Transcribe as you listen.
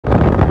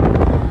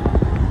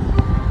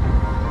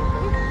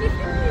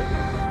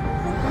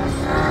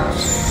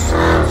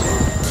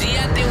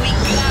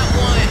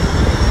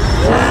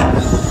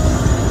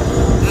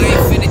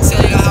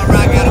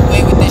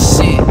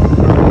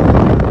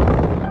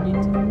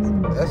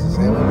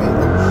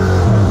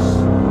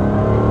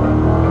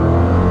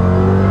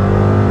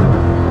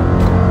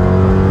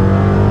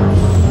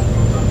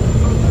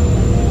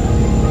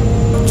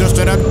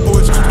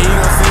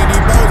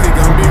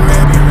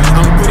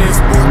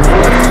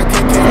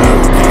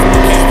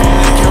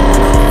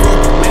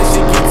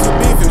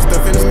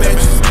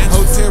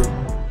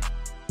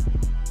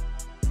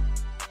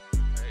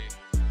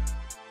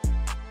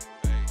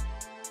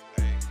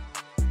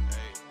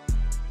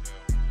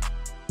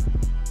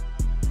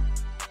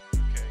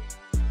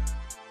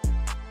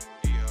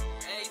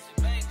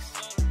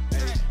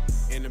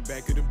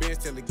back of the bench,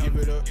 tell her give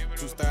it up. 2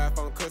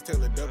 styrofoam cuts, tell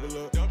her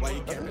double up. Why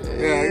you got me?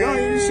 Yeah,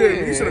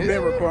 you should have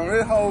been recording.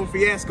 That whole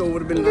fiasco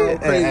would have been all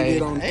crazy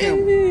on the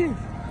camera.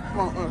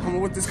 Come on,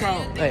 what's this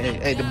called?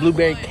 Hey, the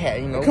blueberry cat,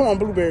 you know. Come on,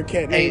 blueberry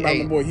cat. Named by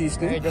my boy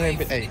Houston. Hey,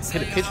 hit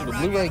a picture of the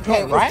blueberry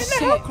cat right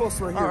now. Come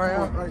close right here.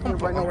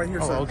 Right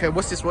here, sir. Okay,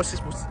 what's this? What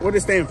does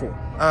it stand for?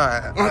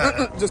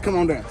 Just come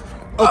on down.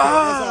 Okay,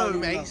 oh,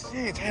 man,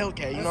 shit,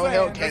 Hellcat, you know,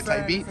 Hellcat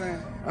type beat.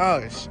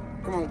 Oh, shit.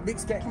 Come on, big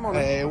scat, come on.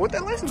 Hey, what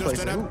that license plate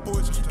say? Now,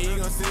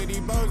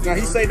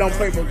 he say don't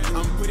play for... Hey,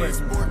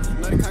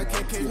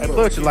 play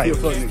what you like.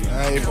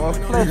 Hey,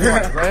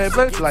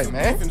 play what you like,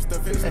 man.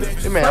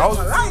 Hey, man,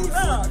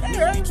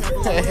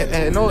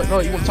 hey, no,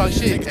 you want to talk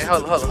shit? Hey,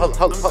 hold up.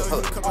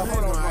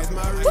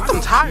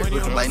 I'm tired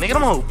looking like, nigga,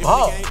 I'm on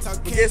ball.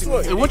 But guess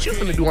what? Hey, what you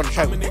finna do on the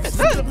track with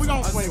that? We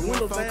gonna play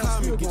window down.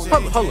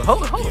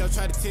 Hold up.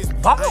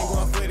 Ball.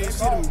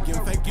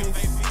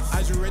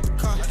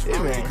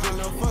 Yeah, man.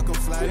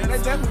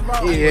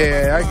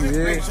 Yeah, I get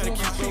it.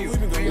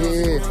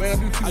 Yeah.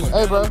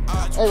 Hey, bro,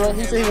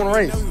 he said he want to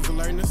race.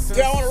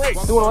 Yeah, I want to race.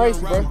 He want to race,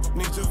 bro.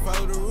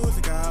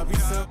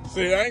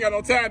 See, I ain't got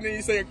no time. Then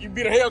you say you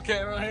beat a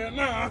Hellcat. Hell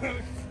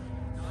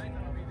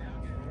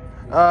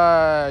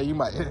no. You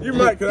might. You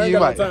might, because I ain't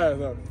got no tires,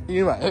 though.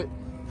 You might.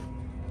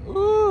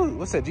 Ooh,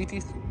 what's that,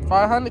 GT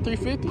 500,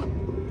 350?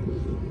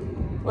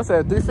 What's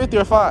that, 350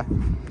 or 5?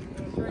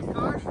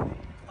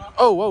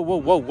 Oh,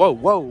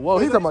 whoa.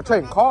 He's talking about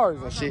trading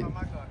cars and shit. All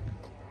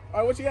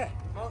right, what you got?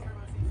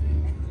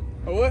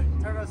 Oh, what?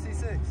 Turbo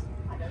C6.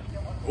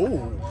 Ooh.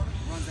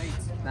 Runs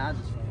 8s. Nah, I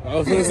just... I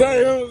was going to say,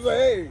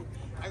 hey.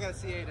 I got a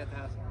C8 at the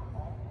house.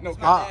 No, it's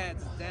my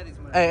daddy's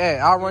money. Hey,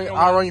 I'll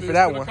run you for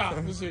that one.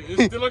 It's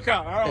still a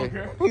cop. I don't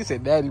care. He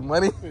said daddy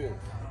money. Yeah.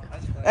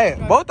 Hey,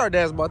 both our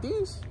dads bought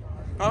these.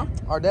 Huh?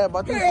 Our dad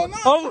bought these. Hell no.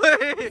 Oh,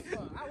 wait.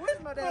 I wish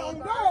my dad was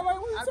what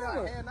you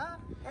talking hell nah.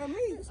 I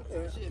mean,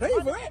 pay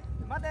for that.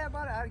 If my dad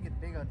bought it, I'd get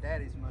big old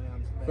daddy's money on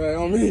this thing. But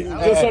on me,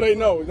 just so they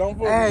know. Don't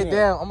fuck Hey, with me.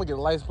 damn, I'm gonna get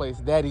a license plate.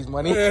 Daddy's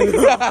money. Look at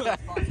his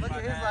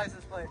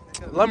license plate.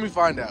 Let me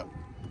find out.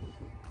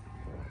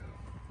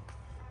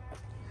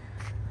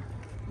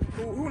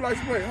 Who likes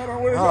to play? Hold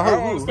on, what is Who? I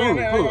don't understand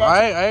that.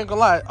 I ain't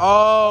gonna lie.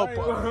 Oh,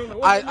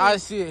 I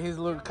see it. His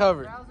little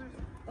cover.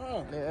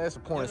 Oh. Yeah, that's a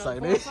porn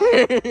site,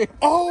 nigga.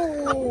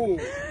 Oh,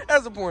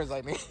 That's a porn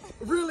site, nigga.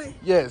 really?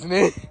 Yes,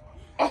 nigga.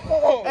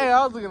 Oh. Hey,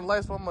 I was looking at the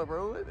lights. I'm like,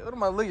 bro, what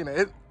am I looking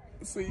at?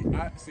 See,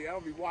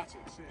 I'll be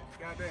watching shit.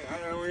 Goddamn, I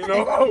don't even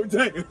know. Oh,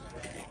 damn.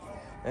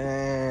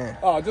 And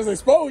Oh, just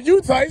expose you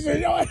type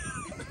shit, y'all.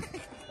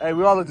 hey,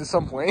 we all looked at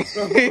some point.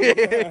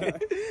 Hey,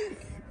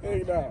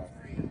 no.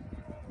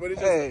 But it's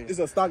just, Hey. it's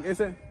a stock, is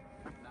it? No,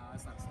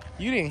 it's not.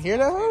 You didn't hear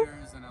that, huh? And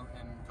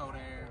cold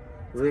air.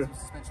 Really? Some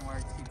suspension work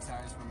to keep the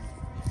tires from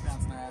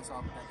bouncing the ass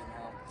off. That didn't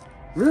help.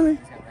 Really?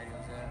 He's got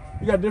radios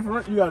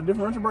there. You got a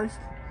differential brakes?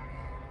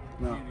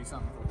 No. You need to do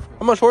something for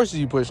How much horses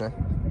you pushing?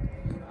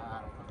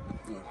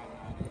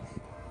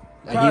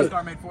 I Like you-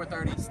 start made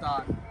 430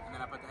 stock, and then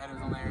I put the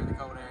headers on there, the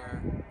cold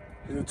air.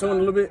 Is it tuned a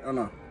little bit or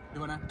no?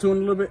 Doing that? Tuned a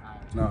little bit?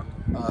 No.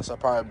 So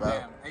probably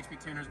about. Damn, HP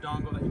tuner's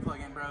dongle that you plug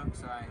in broke,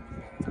 so I ain't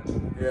even got to touch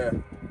it. Yeah.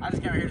 I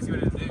just came here to see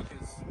what it would do,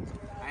 because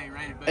I ain't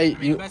ran it. But Hey, I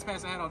mean, the best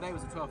pass I had all day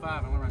was a 12.5,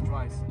 and I went run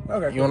twice.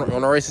 Okay. You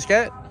wanna race this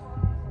cat?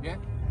 Yeah,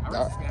 I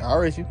raced this guy. I'll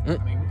race you. I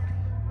mean,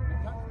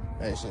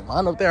 Hey, shit,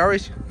 mine up there. I'll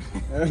race you.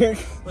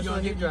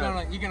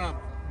 you gonna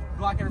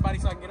block everybody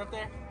so I can get up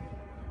there?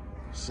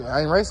 Shit,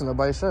 I ain't racing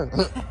nobody. Shit. You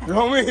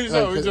know what I mean?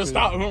 So we just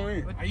stopped. You know what I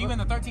mean? Are you in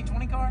the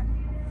 1320 car?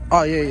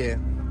 Oh yeah.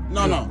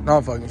 No. No,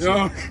 I'm fucking shit.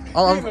 No.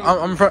 I'm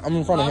in front Well,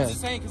 of I'm him.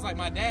 just saying, because like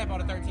my dad bought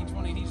a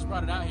 1320 and he just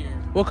brought it out here.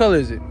 What color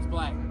is it? It's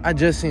black. I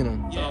just seen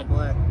him. Yeah.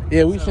 Black.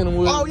 Yeah, we seen him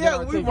with. Oh,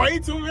 yeah, we way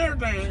too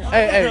everything.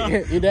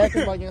 Hey, your dad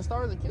comes like getting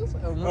stars and kills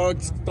him.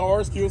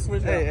 Stars, kill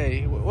switch.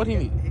 Hey, what he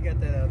need? He got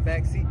that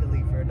back seat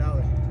delete for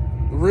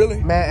 $1.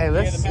 Really? Man, hey,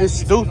 Yeah, it's the passenger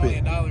seat's only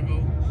stupid. $1, bro.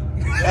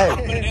 Hey. I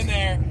put it in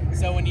there,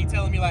 so when you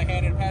tell me like,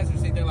 hey, the passenger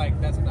seat, they're like,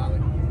 that's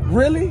 $1.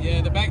 Really?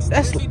 Yeah, the back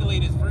seat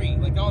delete is free.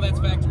 Like all that's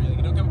factory. Like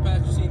you don't come with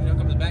passenger seat, you don't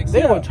come with the back seat.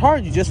 They don't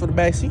charge you just for the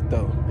back seat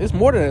though. It's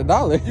more than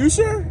 $1. You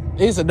sure?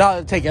 It's $1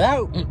 to take it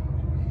out.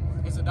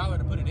 It's $1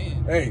 to put it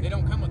in. Hey. They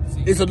don't come with the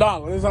seat. It's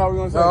 $1. That's all we're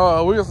gonna say.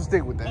 No, we're gonna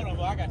stick with that. Hold on,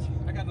 bro, I got you.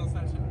 I got no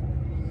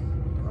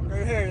sunshine.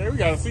 Okay, hey, we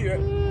gotta see that.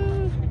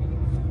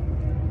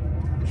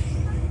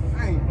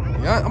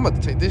 Yeah, I'm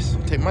about to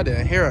take my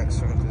dad hair out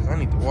soon because I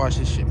need to wash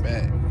this shit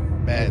bad.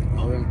 That's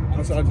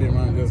what I did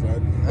mine just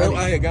like.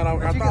 I had got out.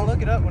 But you can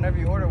look it up whenever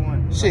you order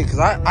one. Shit, because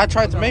I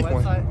tried to make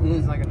one.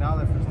 It's like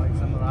 $1 for like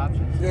some of the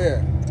options.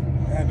 Yeah.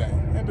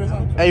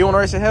 Hey, you want to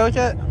race a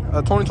Hellcat?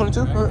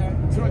 2022?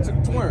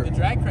 To where? The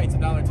drag crate's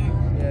 $1 too.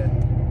 Yeah.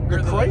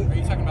 The crate? Are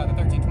you talking about the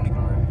 1320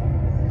 car?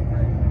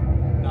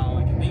 No,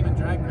 like a Demon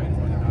drag crate is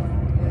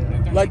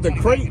 $1. Like the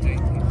crate?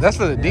 That's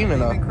for the Demon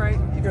though. Demon crate,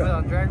 you put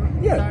on drag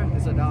Yeah.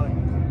 it's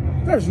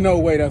 $1. There's no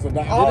way that's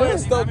 $1. All that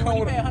stuff when comes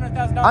you with. pay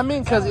 $100,000. I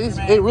mean, because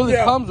it really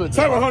comes with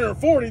Type it.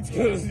 140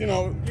 because you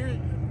know.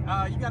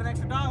 You got an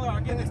extra $1,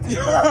 I'll give this to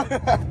you.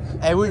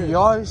 Hey,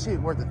 y'all this shit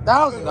worth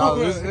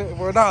 $1,000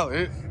 for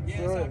 $1. Yeah,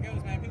 that's how it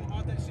goes, man. People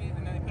bought that shit.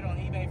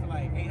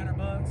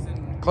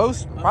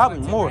 Close, Most probably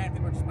like 10 more. grand,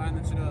 people are just buying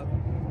that shit up.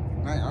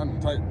 Man,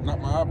 I done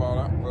knocked my eyeball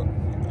out, but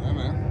yeah,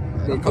 man.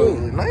 They But cool.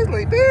 cool. Nice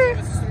like that.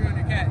 What's the story on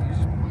your cat? You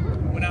just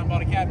went out and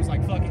bought a cat. It's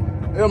like fuck it.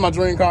 It was my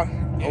dream car.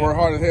 Yeah. I worked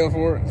hard as hell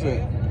for it.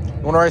 Shit.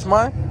 Want to race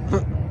mine?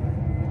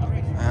 I'll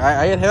race you.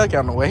 I had Hellcat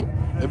on the way.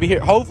 It'll be here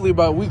hopefully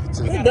about a week or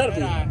two. It better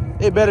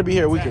be. It better be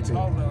here a week or It's two. at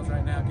Caldwell's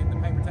right now, getting the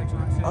paint protection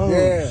on shit. Oh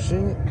Yeah.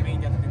 shit. We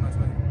ain't got to do much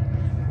with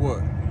it. What?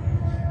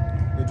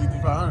 The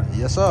GT500?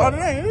 Yes Oh, sir.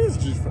 dang, it is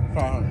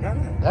GT500.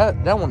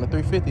 Goddamn. That one the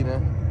 350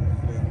 then.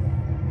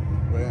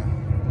 But yeah,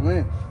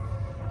 man.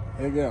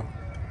 There you go.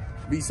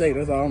 Be safe,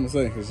 that's all I'm gonna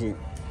say, cause shit.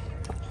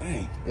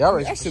 Dang. Yeah, I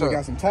race I for should have sure.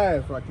 got some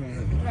tires before I came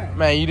here.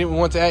 Man, you didn't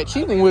want to act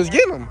cheap and we was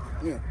getting them.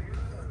 Yeah.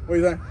 What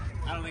you think?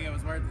 I don't think it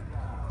was worth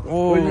it.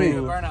 What do you mean?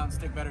 The burnout and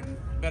stick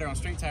better on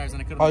street tires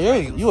than it could have. Oh,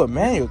 you a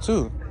manual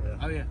too.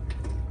 Oh yeah.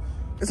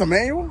 It's a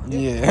manual?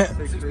 Yeah.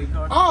 6-speed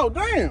car. Oh,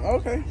 damn.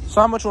 Okay. So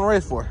how much you want to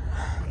race for?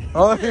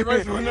 Oh, hey,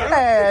 race for nothing.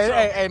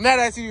 hey, now that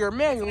I see you're a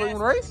manual, you want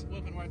to race?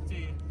 Whooping worth to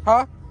you.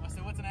 Huh? I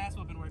said, what's an ass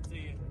whooping worth to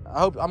you?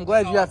 I'm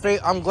glad you got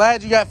faith. I'm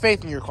glad you got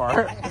faith in your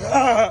car.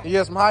 You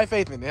got some high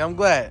faith in it. I'm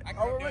glad. I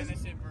grew up doing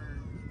this shit for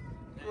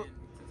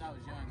since I was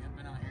young. I've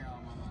been out here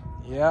all my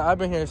life. Yeah, I've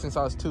been here since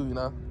I was 2. You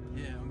know.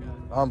 Yeah,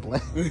 I'm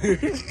playing.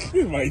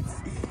 Like,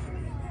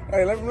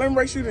 hey, let me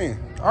race you then.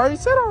 I already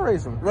said I'll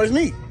race him. Race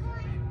me.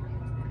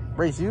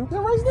 Race you?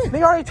 Yeah, race me.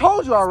 Nigga already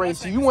told you I'll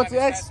race you. You want to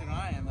X?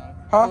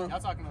 Huh? Y'all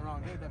talking the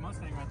wrong dude. That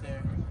Mustang right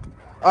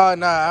there.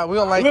 Nah, we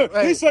don't like. Look,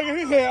 Hey, he's shaking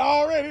his head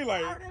already. He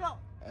like,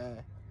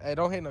 hey,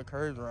 don't hit no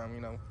curves around me,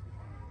 you know.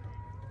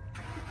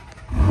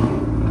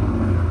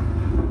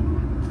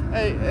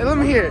 Hey, let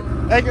me hear it.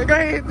 Hey, go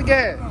ahead, hit the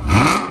gas.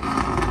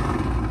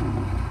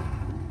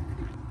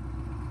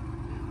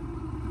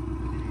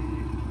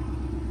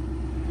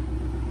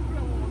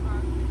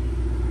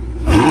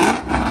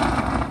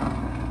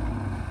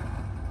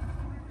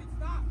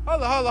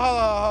 Hold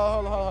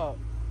on.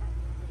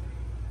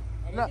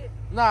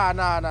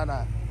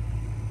 Nah.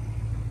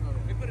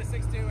 We put a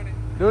 6.2 in it.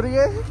 Do it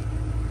again.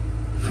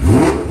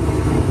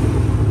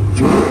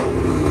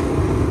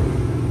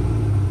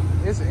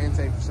 It's an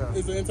intake for sure.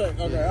 it's an intake.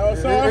 Okay. Yeah. Oh,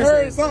 so I It's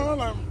heard an something. I'm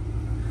like,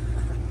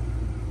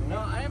 No,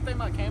 I am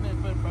thinking about came in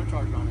and put a Pro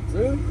Charger on it.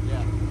 really?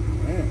 Yeah.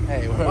 Man.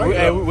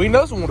 Hey, we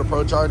know someone with a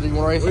Pro Charger. You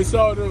want to race We it?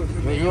 saw dude.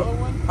 The yellow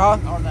one? Huh?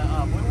 Or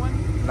that blue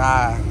one?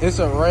 Nah, it's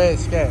a red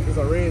scat. It's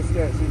a red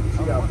scat.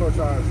 She got a Pro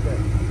Charger scat.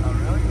 Oh,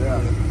 really?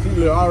 Yeah. She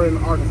live already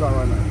in Arkansas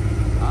right now.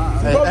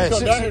 Hey, Probably hey,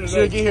 come down here she'll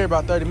today. get here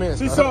about 30 minutes.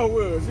 She though. so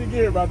will. She get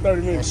here about 30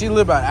 And minutes. she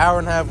live about an hour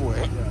and a half away.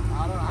 I don't know.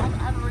 I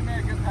haven't really made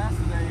a good pass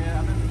today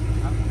yet.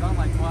 I've gone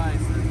like twice.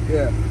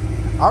 Yeah.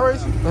 I'll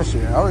race you. Oh,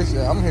 shit. I'll race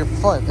you. I'm here for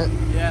fun.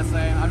 Yeah,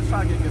 same. I'm just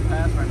trying to get a good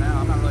pass right now.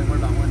 I'm not really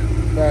worried about winning.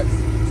 Facts.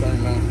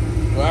 Same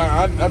man. Well,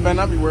 I better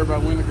not be worried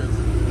about winning because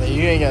Yeah,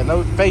 you ain't got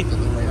no faith in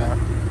them right now.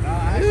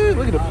 Actually,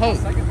 look at the paint.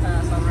 Second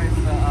pass, I raced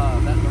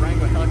that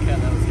Durango Hellcat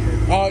that was here.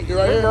 oh, you're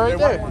right Yeah, here. right That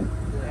there. white one?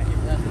 Yeah, he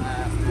that's my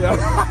ass.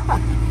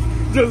 Yeah.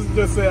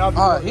 just say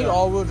out He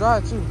all-wheel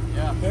drive, too.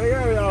 Yeah.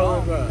 Yeah,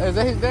 all the Is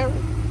that his dad?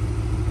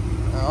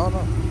 I don't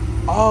know.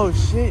 Oh,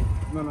 shit.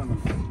 No.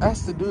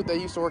 That's the dude that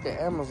used to work at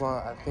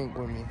Amazon, I think,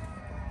 with me.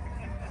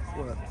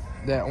 What?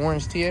 That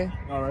orange TA?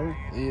 All right.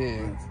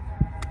 Yeah.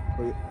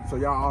 So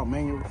y'all all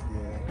manuals?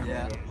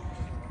 Yeah.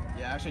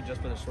 Yeah, I actually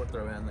just put a short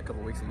throw in a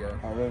couple weeks ago.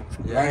 Oh, really?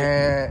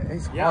 Man,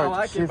 it's Yeah, I hard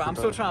like to it, shift but I'm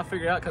though. still trying to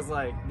figure out because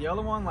like the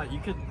other one, like you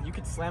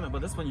could slam it,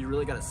 but this one you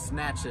really gotta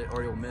snatch it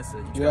or you'll miss it.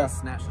 You just Yeah. gotta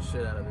snatch the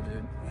shit out of it,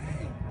 dude.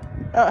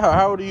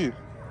 How old are you?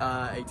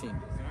 18.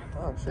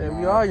 Oh, shit.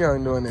 We all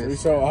young doing We this.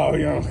 so all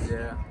young.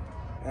 Yeah.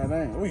 God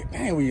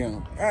dang, we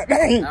young. God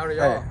dang. How old are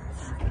y'all?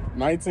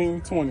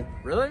 19, 20.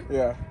 Really?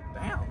 Yeah.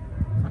 Damn.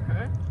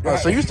 Okay. Oh,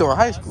 so you still in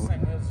high school?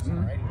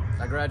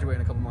 I graduate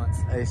in a couple months.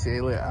 Hey,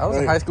 shit, look, I was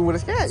in Hey. high school with a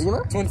scat, you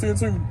know? 22 and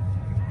 2.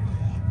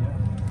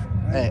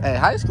 Hey,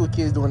 high school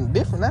kids doing it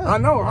different now. I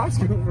know, high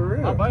school for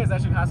real. My buddy's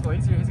actually in high school.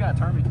 He's here. He's got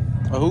a Termy.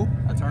 Who?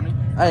 A Termy.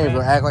 I ain't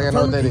gonna act like I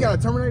know what that You is. got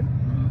a Terminator?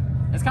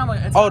 It's kind of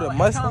like it's Oh, kinda the like,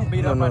 Mustang? It's kind of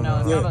beat No, up no, right now.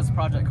 no. It's kind of his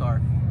project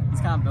car.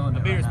 He's kind of building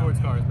it. Beater right sports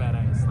now. car is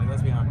badass. Like,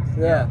 let's be honest.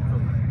 Yeah.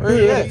 Where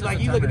you at? Like,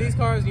 you look at these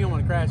cars, you don't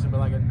want to crash them, but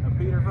like a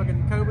beater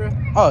fucking Cobra,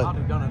 Oh. I'll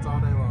do donuts all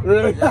day long.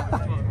 Really? Yeah.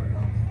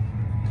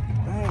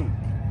 Dang.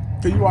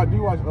 So you watch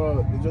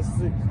the Justice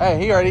League? Hey,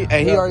 he already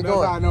That's how I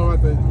going. know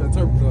about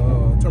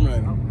the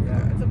Terminator.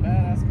 Yeah, it's a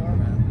badass car,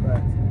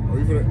 man. Are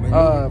you for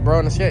that? Bro,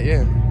 in the scat,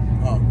 yeah.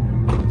 Oh.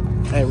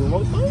 Hey,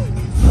 remote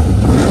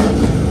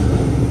phone?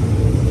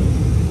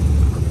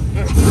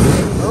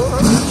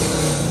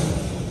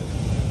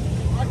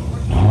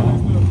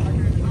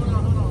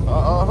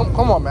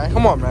 Come on, man.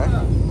 Come on,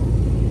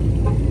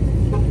 man.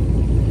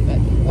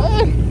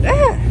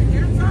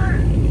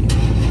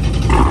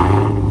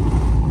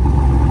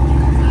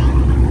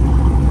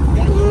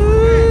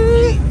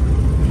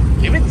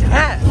 Give it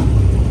time.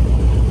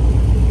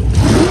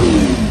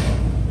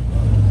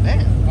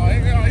 Damn.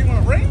 Oh, you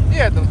want to ring?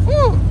 Yeah, the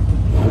fool.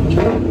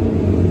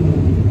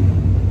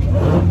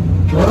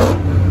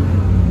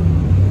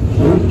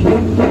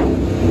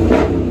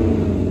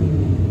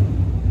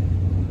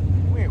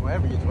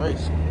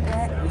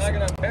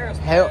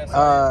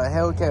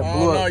 Hellcat Oh,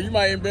 blew no, up. you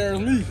might embarrass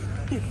me.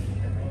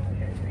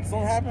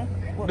 Something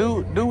happened? What?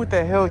 Dude with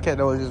that Hellcat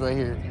that was just right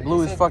here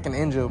blew his fucking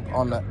engine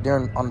on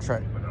the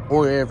track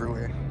or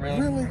everywhere.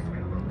 Really?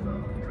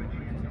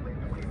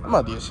 I'm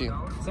about to see.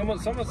 Someone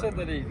said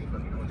that he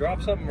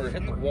dropped something or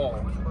hit the wall.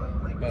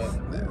 But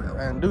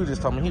And dude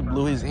just told me he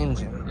blew his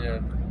engine. yeah.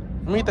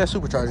 Let me get that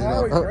supercharger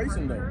Always now.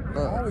 racing,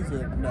 though. Always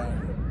down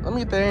here. Let me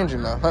get that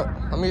engine now.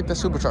 Let me get that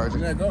supercharger.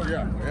 Yeah, go,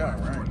 yeah,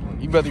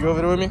 right. You better go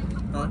over there with me?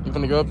 Huh? You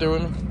finna go up there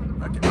with me?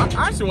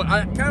 I actually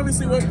want, can we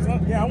see what,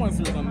 yeah, I want to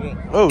see what's on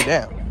there. Oh,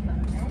 damn.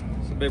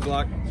 It's a big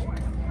block.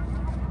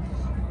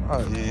 Oh,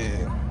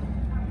 yeah.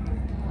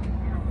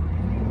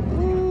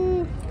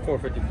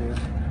 454.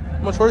 How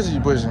much horses you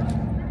pushing?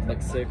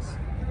 Like 6.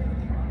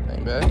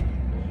 Ain't bad.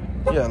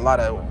 You got a lot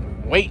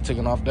of weight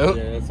taken off, though.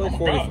 Yeah, it's like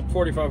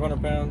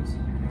 4,500 pounds.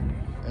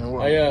 And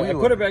I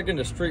put it back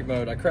into street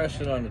mode. I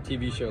crashed it on a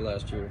TV show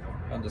last year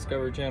on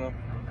Discovery Channel.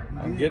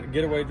 I'm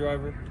Getaway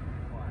Driver.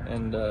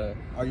 And Oh,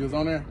 you was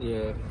on there?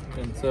 yeah,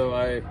 and so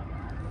I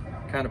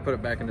kind of put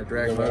it back into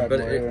drag mode. But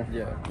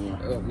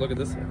look at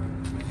this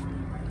one.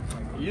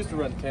 It used to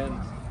run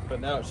 10s,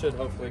 but now it should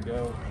hopefully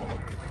go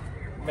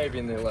maybe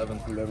in the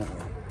 11th. 11.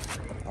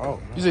 Oh.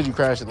 You said you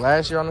crashed it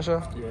last year on the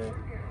show? Yeah.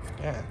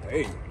 Yeah.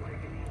 Hey.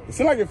 It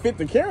seemed like it fit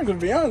the camera, to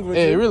be honest with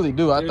Yeah, you. it really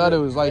do. I Dude, thought it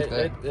was like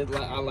that.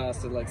 I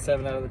lasted like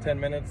 7 out of the 10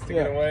 minutes to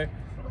get away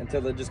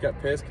until they just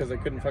got pissed because they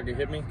couldn't fucking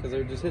hit me because they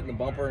were just hitting the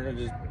bumper and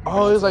it just.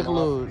 Oh, it was like a off.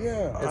 little.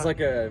 Yeah. It's like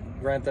a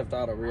Grand Theft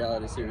Auto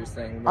reality series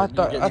thing. I where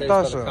thought- you get I chased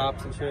thought by so. the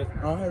cops and shit.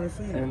 I haven't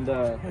seen it.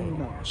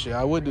 And Shit,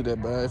 I would do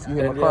that, but if you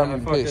hit and my car, yeah,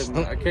 I'm gonna be pissed.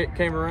 I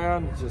came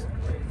around, just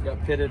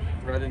got pitted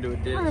right into a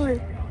ditch.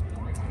 Really?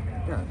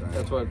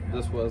 That's what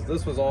this was.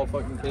 This was all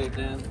fucking caved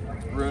in,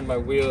 ruined my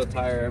wheel,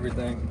 tire,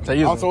 everything. So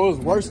you Also, it was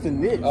worse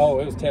than this. Oh,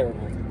 it was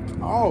terrible.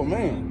 Oh,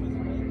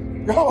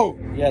 man. Yo.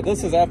 Yeah,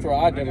 this is after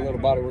I did a little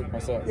body work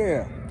myself.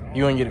 Yeah.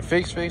 you want to get it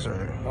fixed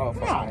or? Oh,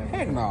 fuck, Nah, man.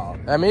 heck no.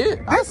 I mean,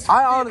 That's-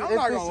 I I'm honestly,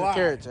 not it's gonna a lie.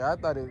 character. I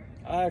thought it.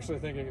 I actually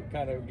think it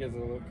kind of gives it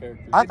a little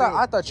character. I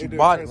thought you It do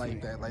bought it impress like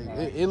me. that.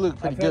 Like it looked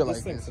pretty I've had good this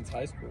like thing this. since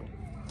high school.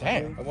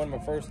 Damn. I won my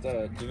first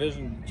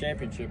division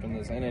championship in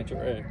this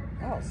NHRA.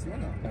 Oh, snap.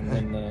 And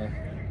then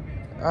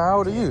How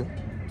old are you?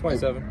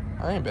 27.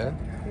 I ain't bad.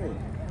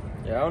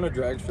 Yeah, I own a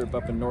drag strip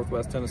up in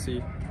Northwest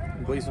Tennessee,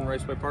 Gleason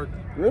Raceway Park.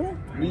 Really?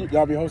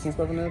 Y'all be hosting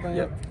stuff and everything?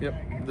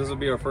 Yep. This will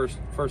be our first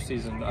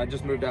season. I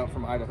just moved out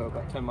from Idaho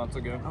about 10 months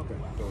ago. Okay.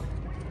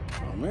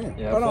 Oh, man.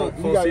 Yeah, Hold on.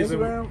 full You got season.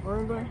 Instagram or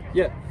anything?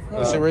 Yeah.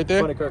 Is it right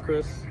there? Funny Car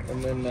Chris.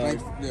 And then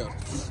Thanks. Yeah.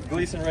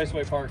 Gleason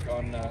Raceway Park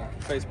on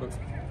Facebook.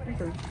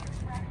 Okay.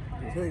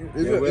 Yeah,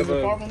 we Is have it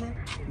a- far from here?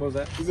 What was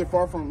that? Is it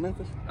far from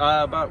Memphis?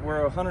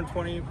 We're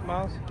 120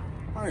 miles.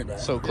 I ain't bad.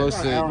 So close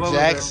to Well, What was it?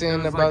 Jackson,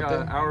 It was about like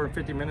that. an hour and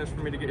 50 minutes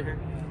for me to get here.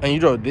 And you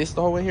drove this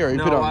the whole way here, or you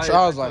No, put it on?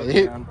 I was like, towed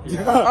it down.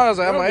 I was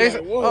like, I'm like,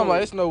 Whoa.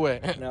 it's no way.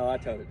 No, I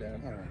towed it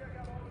down.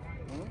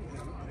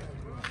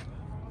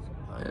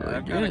 Yeah,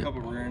 I've got a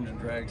couple rear engine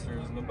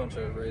dragsters and a bunch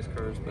of race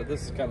cars, but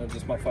this is kind of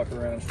just my fuck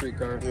around street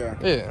car. Yeah.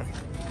 Yeah.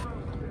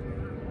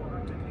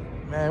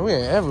 Man, we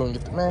ain't ever gonna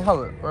get the man.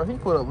 Hold up, bro. He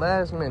put up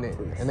last minute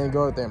and then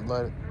go out there and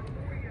blood it.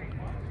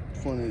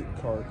 Funny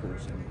car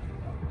person.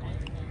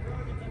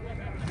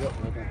 Yep.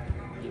 Okay.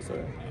 Yes,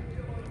 sir.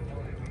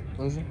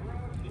 Was he?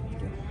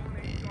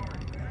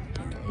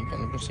 You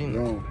can't even see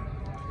nothing.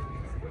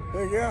 No.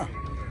 Heck yeah.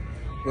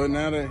 But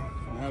now they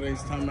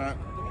talking about.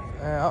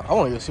 Man, I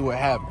want to go see what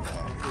happened.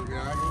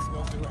 Yeah, I guess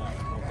go see what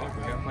happens. Fuck,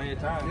 we got plenty of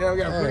time. Yeah, we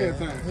got plenty of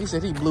Man, time. he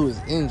said he blew his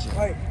engine.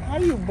 Like, how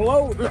you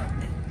blow?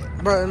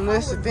 Bro, and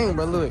that's the thing,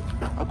 bro. Look,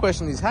 my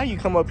question is, how you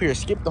come up here,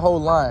 skip the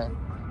whole line,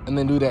 and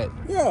then do that?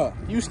 Yeah.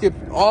 You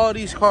skipped all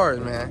these cars,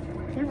 man.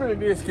 He really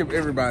did skip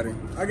everybody.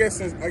 I guess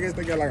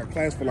they got like a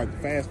class for like the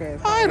fast.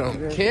 I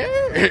don't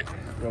care.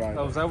 They're like,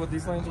 Oh, is that what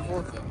these lanes are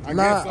for? I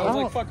Nah, guess so. I was I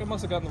like, fuck, I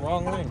must have gotten the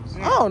wrong lanes.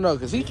 I don't know,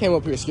 because he came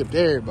up here and skipped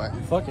everybody.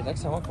 Fuck it,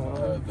 next time I'm coming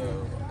over.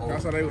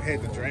 That's how they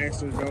had the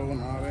dragsters go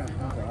and all that.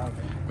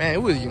 Man,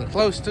 it was getting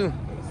close, too.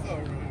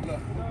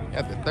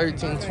 At the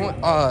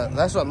 1320.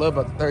 That's what I love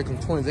about the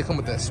 1320s. They come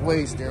with that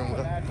suede steering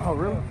wheel. Oh,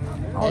 really?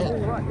 Oh, Yeah.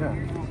 you're right,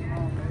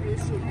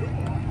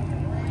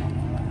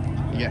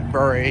 yeah. Yeah,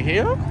 bro, right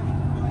here.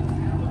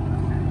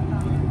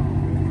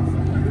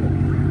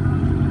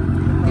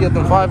 You got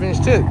them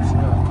 5-inch tips.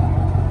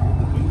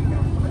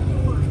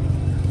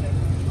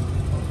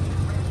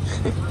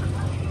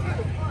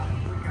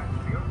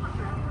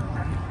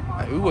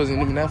 Like, we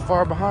wasn't even that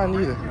far behind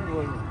either.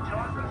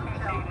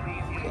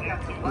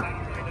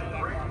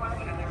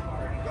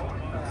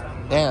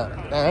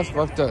 Damn, that's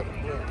fucked up.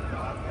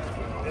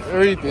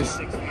 Read this.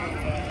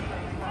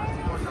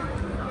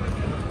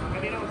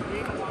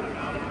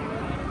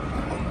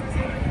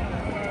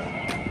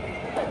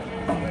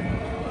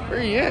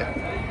 Where you at?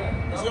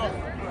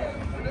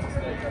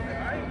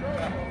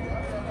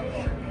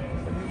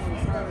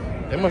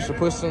 They must have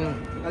put some.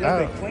 I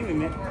guess they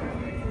cleaning it.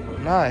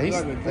 Nah,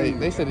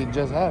 they said it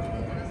just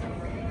happened.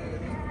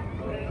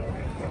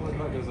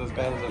 Look, it's as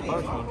bad as that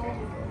first one.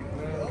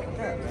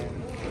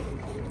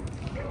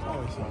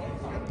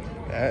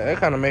 That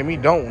kind of made me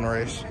don't want to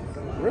race.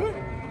 Really?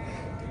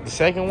 The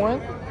second one?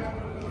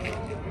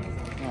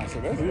 Nah, so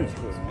that's huge.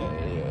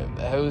 Yeah,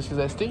 that was because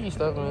that sticky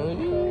stuff, man.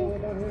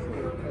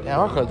 Yeah,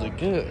 our cards look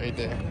good right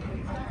there.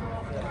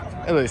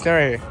 Hey, look, stand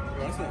right here.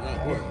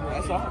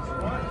 That's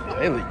all.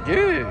 They look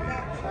good.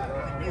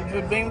 You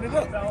just beamed it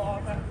up.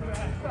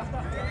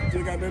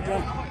 Just got that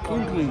jump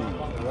clean.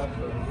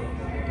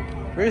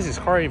 Where is this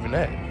car even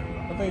at?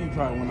 I think you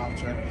probably went off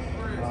track.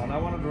 I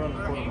wanted to run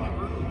a quarter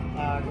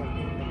mile.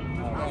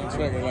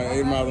 Track at like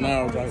 8 miles an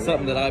hour. Like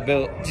Something that I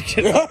built to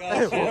get my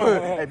guys.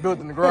 They built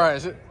in the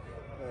garage.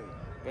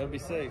 Gotta be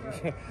safe.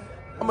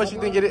 How much you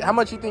think it is? How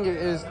much you think it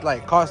is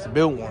like cost to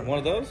build one? One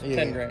of those? Yeah.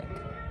 10 grand.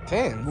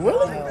 10.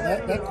 Really?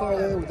 That car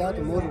there without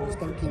the motor was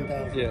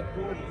 13,000. Yeah.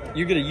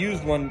 You get a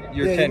used one,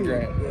 you're Yeah, 10 you-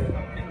 grand.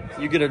 yeah.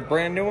 You get a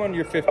brand new one,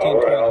 you're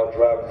 15, 20.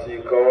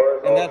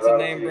 And that's a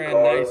name brand,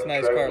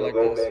 nice car like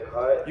this.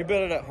 You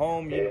build it at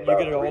home, you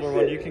get an older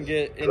one, you can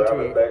get into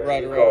it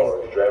right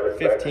around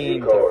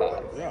 15 to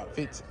 5. Yeah.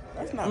 Fits.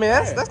 That's I not mean,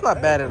 bad. that's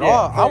not bad at Yeah,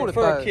 all. I would have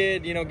for thought. a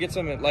kid, you know, get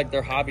some like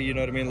their hobby, you know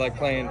what I mean, like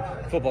playing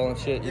football and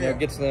shit, you know,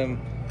 gets them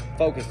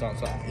focused on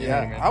something. You know what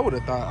I Yeah, mean? I would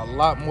have thought a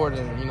lot more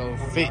than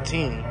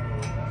 15.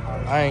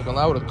 I ain't gonna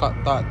lie, I would have thought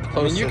I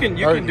close mean, you to can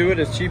 30. do it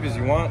as cheap as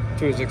you want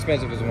to as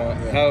expensive as you want.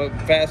 How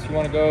fast you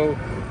want to go,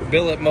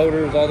 billet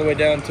motors all the way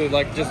down to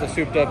like just a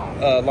souped up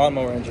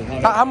lawnmower engine. You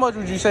know? How much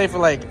would you say for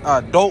like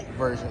adult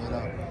version?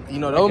 You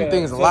know, those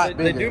things a so lot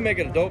they bigger. do make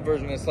an adult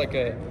version. It's like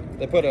they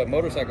put a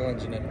motorcycle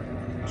engine in it,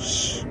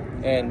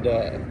 and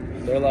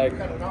they're like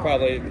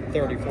probably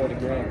 30, 40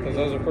 grand because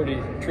those are pretty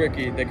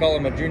tricky. They call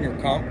them a junior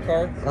comp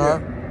car.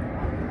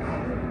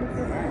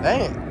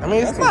 Dang, I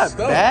mean, it's not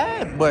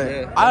bad, but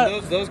Yeah.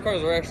 And those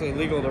cars are actually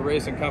legal to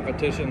race in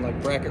competition,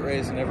 like bracket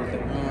race and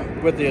everything,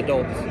 with the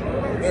adults.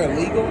 They're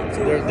legal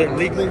too? They're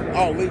legal.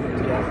 Oh, legal.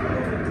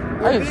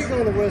 We're big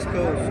on the West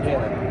Coast.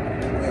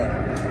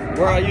 Yeah.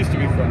 Where I used to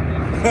be from.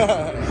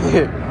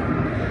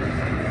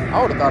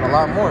 I would have thought a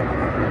lot more.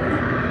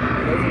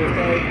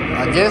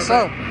 I guess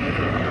so. I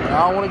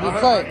don't want to get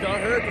cut, I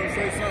heard them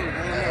say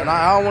something. and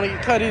I don't want to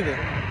get cut either.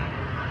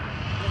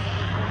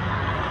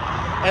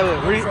 Hey,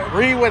 look,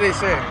 read what they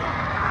said.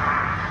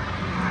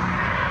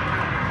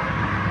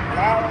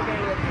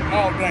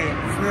 Oh, damn.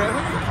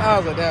 I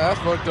was like, damn, that's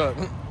fucked up.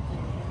 All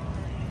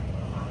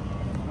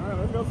right,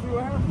 let's go see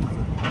what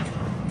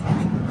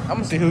happens. I'm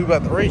gonna see who we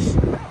about to race.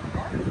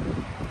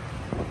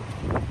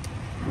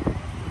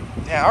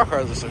 Damn, our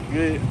cars are so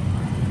good.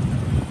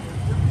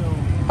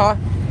 Huh?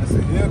 I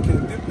said, yeah,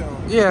 can dip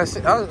down. Yeah,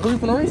 who you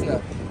finna race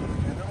now?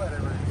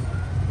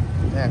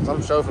 Yeah, cause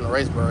I'm sure finna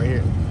race bro right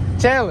here.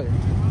 Chandler,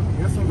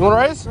 you wanna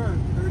race?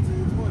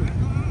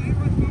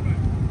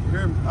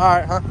 1320. All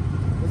right, huh?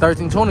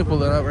 1320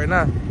 pulling up right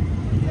now.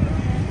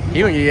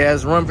 You gonna get your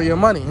ass run for your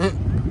money. He might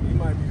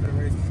be the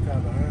race this car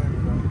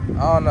behind you,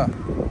 I don't know.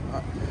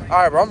 All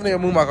right, bro, I'm gonna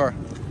move my car.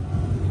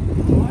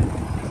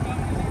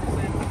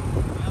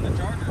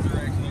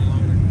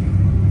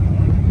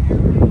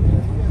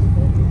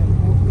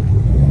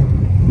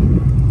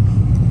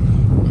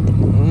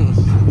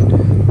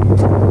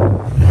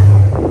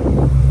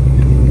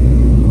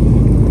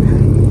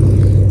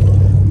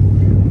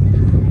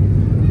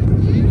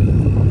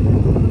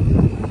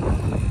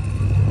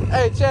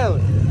 Hey, Chandler.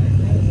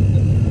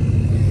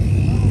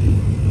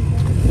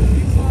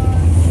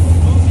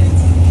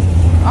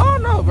 I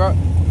don't know, bro.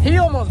 He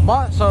almost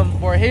bought some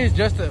for his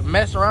just to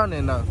mess around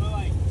in. But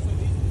like, so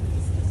this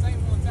is the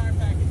same little tire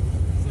package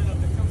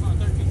setup that comes on a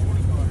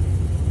 1320 car.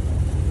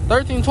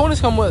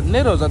 1320s come with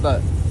Nittos, I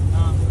thought. You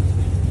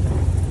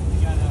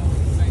got the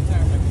same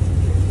tire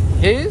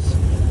package. His?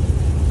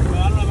 Well, I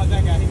don't know about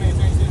that guy. He may have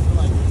changed his for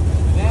like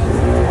that.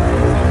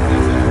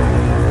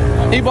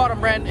 He bought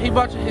He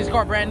bought his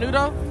car brand new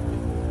though.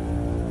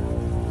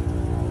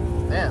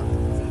 Damn.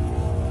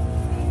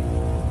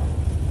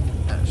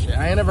 Ah, shit,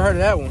 I ain't never heard of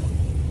that one.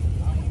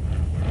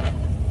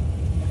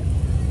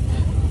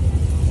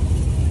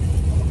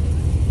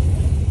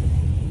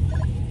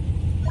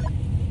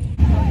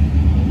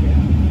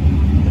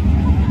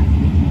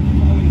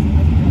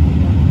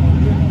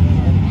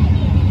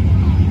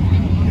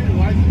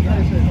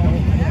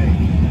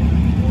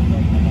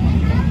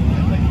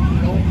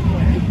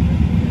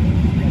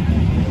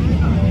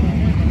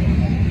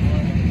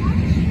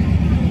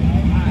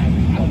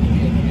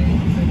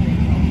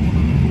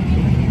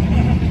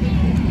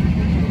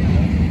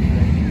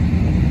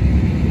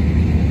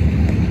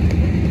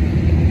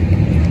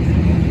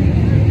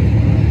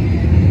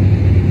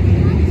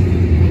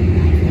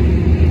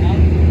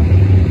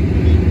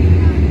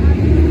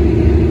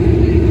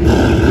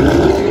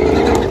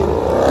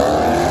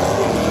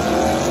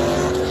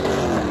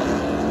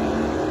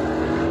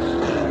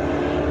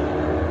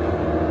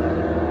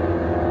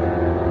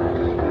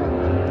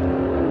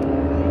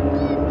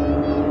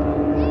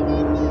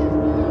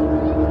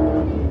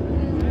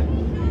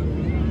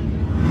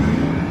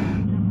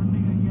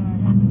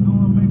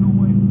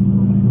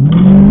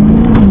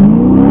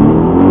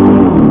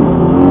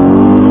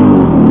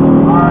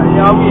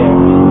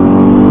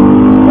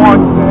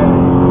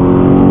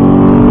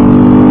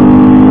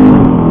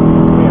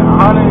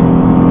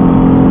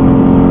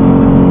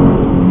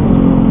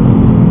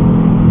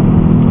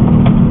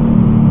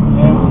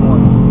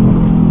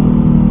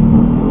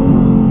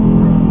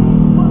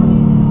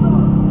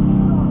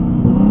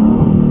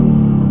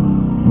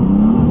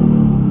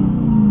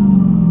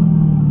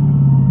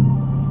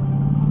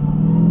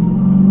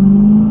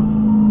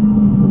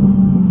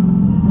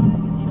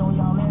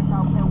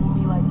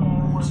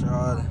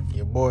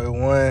 boy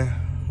won.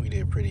 We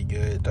did pretty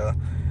good though.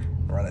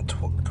 Running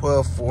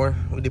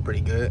 12-4. We did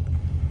pretty good. My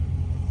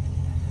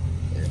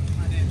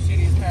damn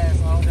shittiest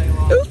pass all day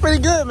long. It was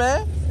pretty good,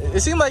 man.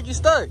 It seemed like you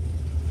stuck.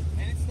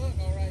 And it stuck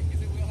all right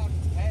because it will have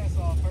to pass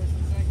off first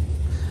and second.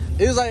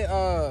 It was like,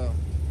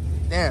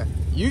 damn,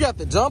 you got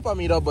the jump on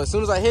me though, but as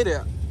soon as I hit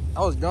it, I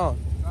was gone.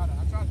 I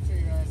tried to show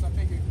your ass. I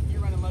figured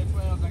you're running low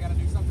 12s. I got to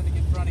do something to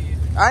get in front of you.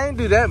 I didn't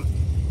do that.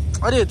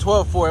 I did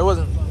 12-4. It was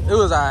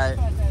alright.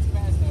 Fast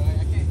pass though.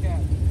 I can't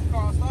cap.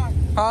 Carl Stock.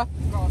 Huh?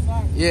 Carl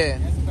Stock. Yeah.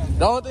 That's a fast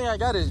The only thing I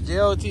got is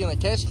JLT and a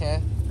catch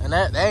can, and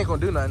that ain't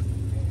gonna do nothing.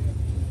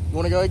 You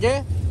wanna go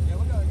again? Yeah,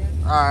 we'll go again.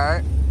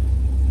 Alright.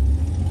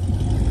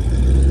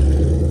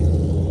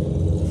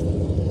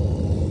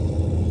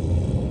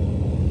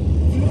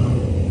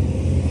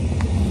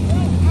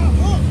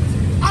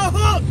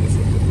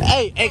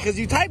 Hey, cause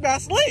you typed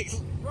out slicks.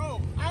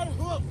 Bro, I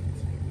hooked.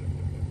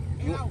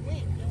 And I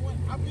went.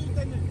 I beat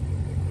that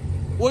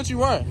nigga. What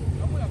you run?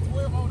 I went a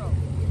 12-0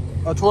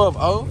 though. A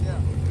 12-0? Yeah.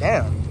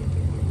 Damn.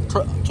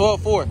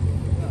 12-4.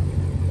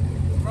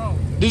 Bro.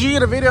 Did you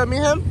get a video of me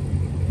and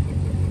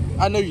him?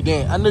 I know you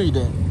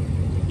didn't.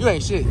 You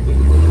ain't shit. Challenger,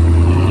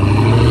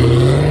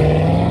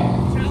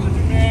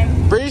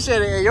 man.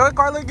 Appreciate it. Hey, your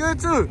car look good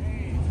too.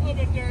 Hey, it's a little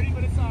bit dirty,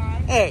 but it's all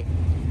right. Hey,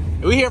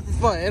 we here for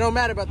fun. It don't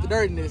matter about the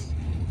dirtiness.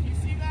 You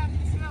see that?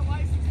 You see that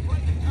license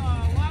plate?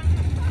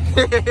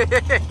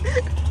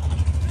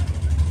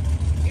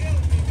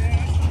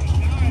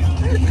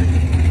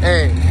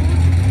 Hey.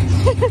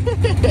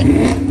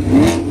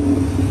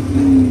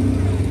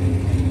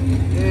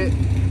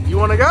 You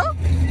wanna go?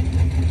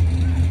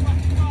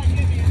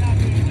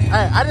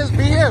 Hey, I just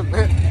beat him.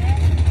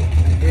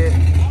 Yeah.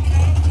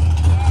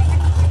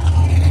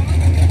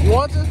 You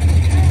want to?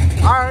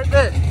 Alright,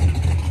 bet.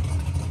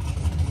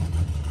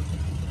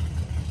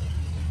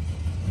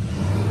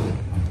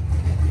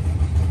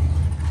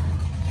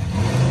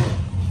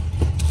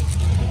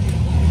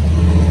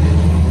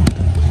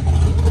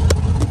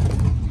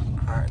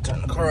 Alright,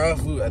 turn the car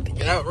off. We got to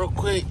get out real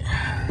quick.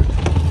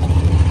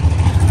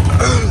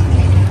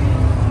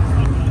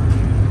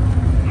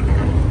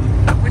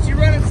 What you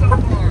running so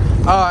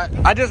far?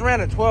 I just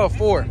ran a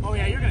 12-4. Oh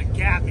yeah, you're gonna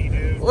gap me,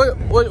 dude.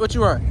 What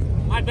you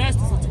run? My best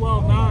is a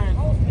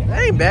 12.9.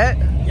 That ain't bad.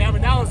 Yeah,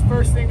 but that was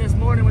first thing this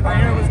morning when the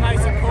air was nice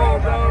and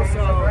cold, bro.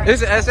 So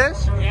Is it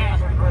SS? yeah.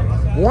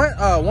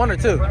 One or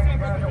two?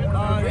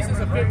 This is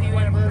a 50th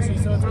anniversary,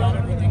 so it's got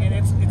everything, and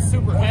it's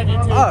super heavy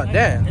too. Oh,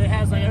 damn. It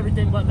has like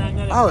everything but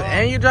magnetic. Oh, power.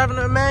 and you driving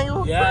a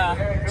manual?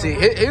 Yeah. See,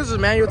 his is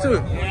manual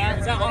too. Yeah,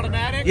 is that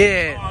automatic?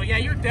 Yeah. Oh yeah,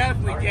 you're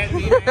definitely getting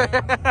me,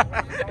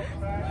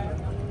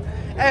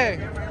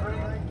 man.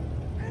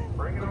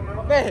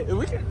 Man,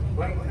 we can.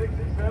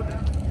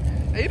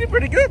 Hey, you did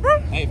pretty good, bro.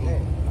 Hey, bro.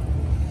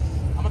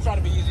 I'm gonna try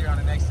to be easier on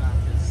it next time,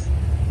 cause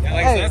yeah,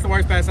 like I Hey. said, that's the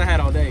worst pass I had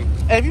all day.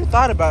 Hey, if you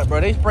thought about it,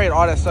 bro, they sprayed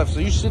all that stuff, so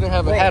you shouldn't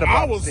have Bro, had a I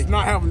bump was stick.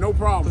 not having no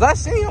problem. Cause I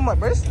seen, I'm like,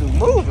 bro, this dude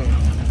moving. Oh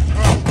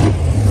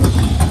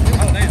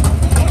damn. I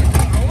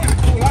want to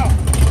cool out.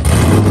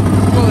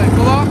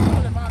 Cool off,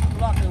 If I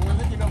cool out, then we're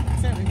looking over the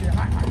center, get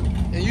hot.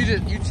 and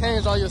you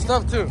changed all your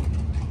stuff too.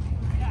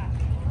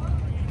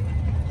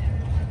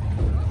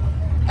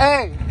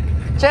 Hey,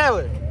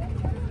 Chandler,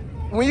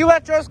 when you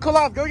let yours cool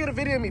off, go get a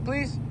video of me,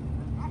 please.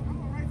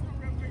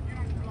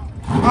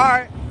 All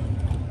right.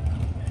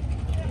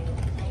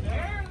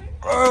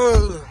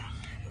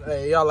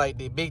 Hey, y'all like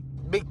the big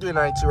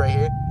 392 right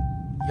here.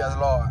 You guys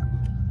lord.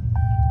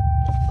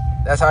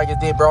 That's how I get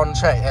did, bro, on the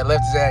track. Had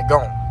left his ass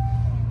gone.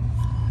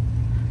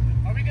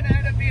 Are we gonna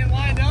end up being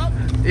lined up?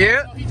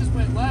 Yeah. No, he just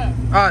went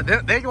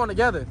left. They going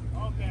together.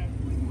 Okay.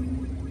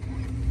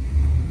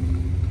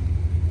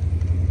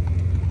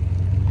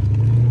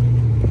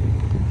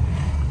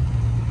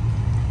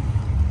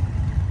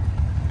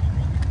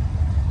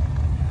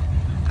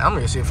 I'm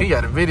gonna see if he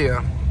got a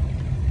video.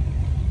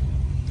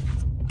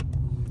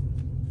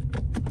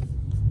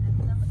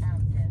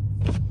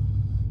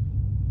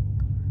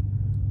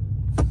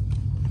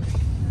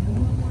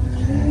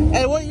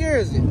 Hey, what year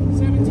is it?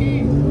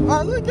 17.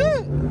 Oh, look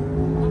good.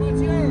 How about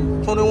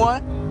yours?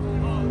 21?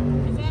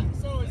 Is that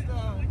so?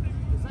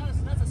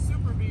 That's a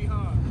Super B,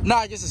 huh?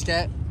 Nah, just a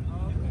scat.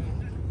 Oh, okay.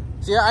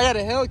 See, I got a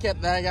Hellcat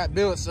that I got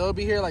built, so it'll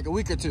be here like a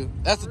week or two.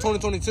 That's the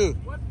 2022.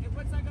 What's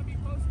that gonna be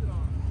posted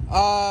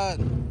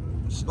on?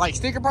 Like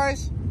sticker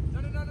price? No.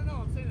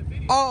 I'm saying the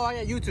video. Oh, I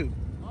got YouTube.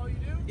 Oh, you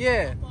do?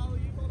 Yeah. I'll follow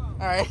you. Hold on.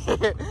 All right.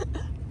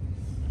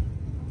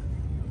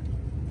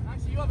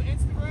 Actually, you have an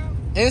Instagram?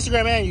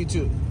 Instagram and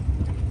YouTube.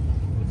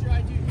 What's your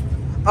IG?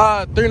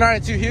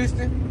 392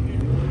 Houston.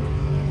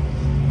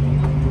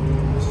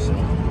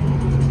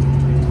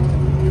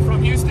 You're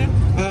from Houston?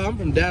 I'm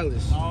from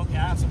Dallas. Oh, okay.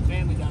 I have some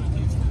family down in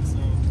Houston, so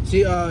See,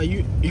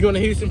 you going to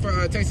Houston for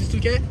Texas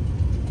 2K?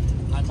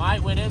 I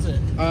might. When is it?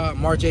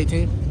 March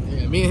 18th.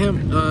 Yeah, me and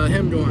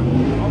him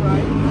going. All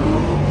right.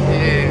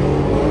 Yeah.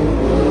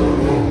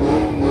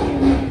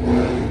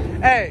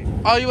 Hey,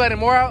 oh, you letting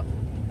more out? We're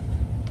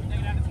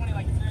taking down to 20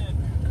 like you said.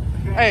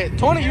 Hey,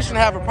 20, you shouldn't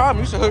have a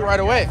problem. You should hook right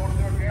away.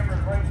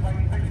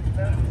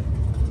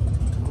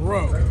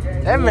 Bro.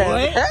 That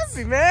man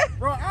happy, man.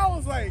 Bro, I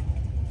was like,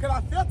 cause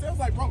I felt it. I was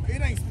like, bro, it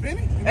ain't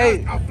spinning. And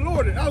Hey. I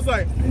floored it. I was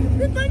like,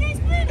 this thing ain't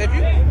spinning. If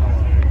you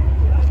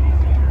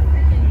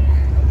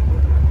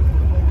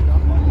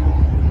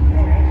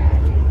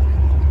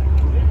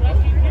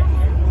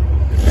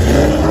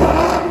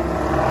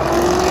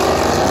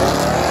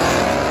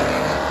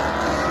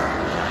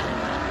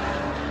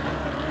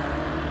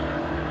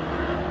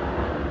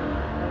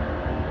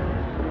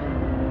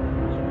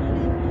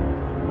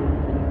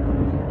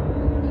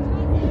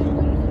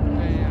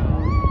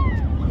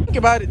think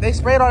about it, they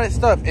sprayed all that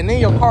stuff, and then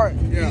your car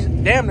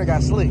damn near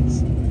got slicks.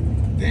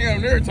 Damn,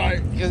 they're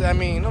tight. Because, I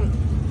mean,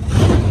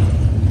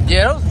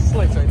 yeah, those are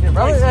slicks right there,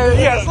 bro.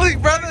 Yeah,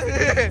 slick, brother.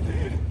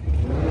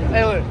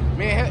 Hey, look,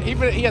 man,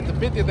 he had the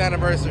 50th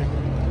anniversary.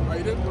 Oh,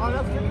 you did? Oh,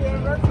 that's 50th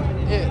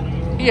anniversary?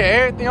 Yeah, he had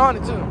everything on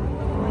it, too.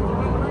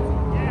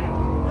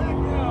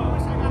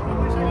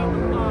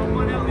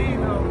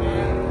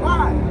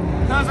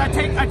 Because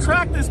I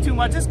track this too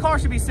much. This car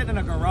should be sitting in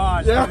a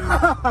garage. Dude.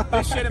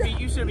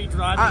 You shouldn't be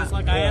driving this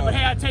like I am. But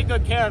hey, I take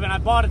good care of it. I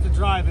bought it to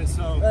drive it,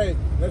 so. Hey,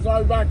 that's why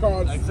we buy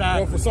cars.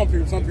 Exactly. Well, for some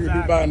people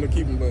do buy them to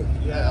keep them, but.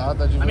 Yeah, I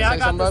thought you were going to say I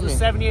got something about this me. with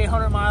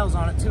 7,800 miles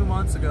on it 2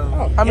 months ago.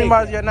 Oh, How many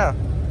miles you got now?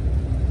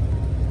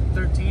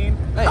 13.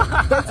 Hey,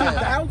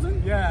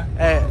 13,000? Yeah.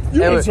 hey, You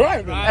been look,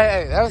 driving.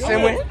 Hey, that was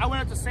same way. I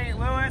went up to St.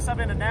 Louis. I've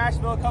been to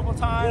Nashville a couple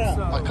times.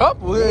 Yeah. So. A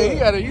couple?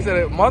 Yeah. You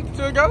said a month or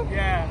two ago?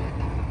 Yeah.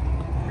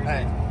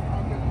 Hey.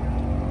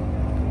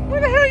 Where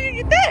the hell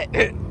you get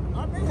that?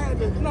 I've been had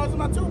this. You know, it's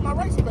my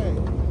racing bag.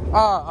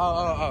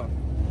 Oh.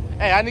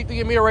 Hey, I need to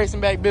get me a racing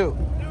bag built.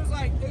 It was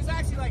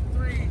actually like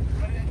 3,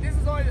 but this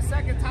is only the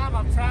second time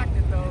I've tracked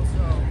it though,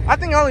 so. I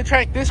think I only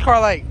tracked this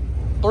car like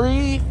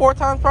 3-4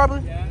 times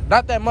probably. Yeah.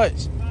 Not that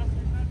much.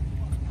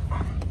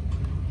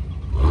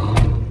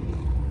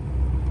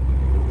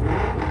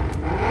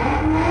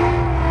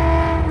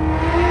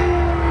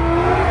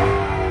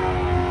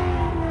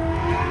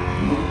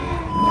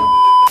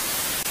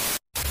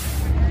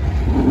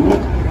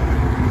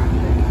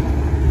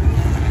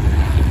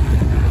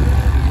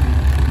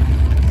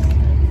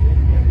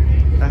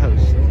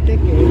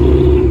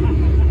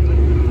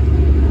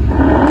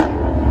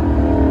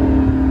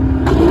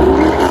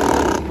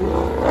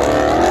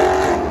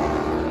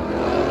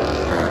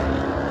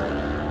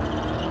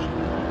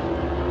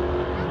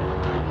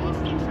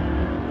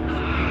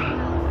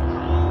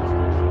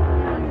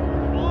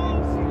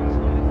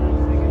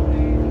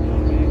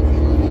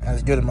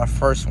 Good at my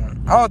first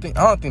one. I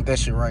don't think that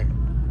shit right.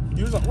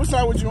 What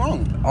side was you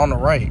on? On the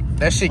right.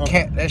 That shit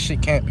can't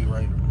be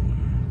right.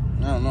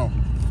 I don't know.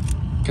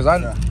 Cause I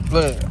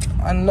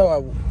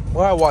know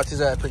I watched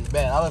his ass pretty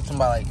bad. I left him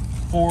by like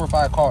 4 or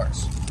 5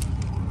 cars.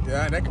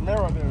 Yeah, that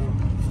Camaro there.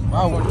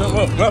 I Fucked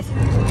them up,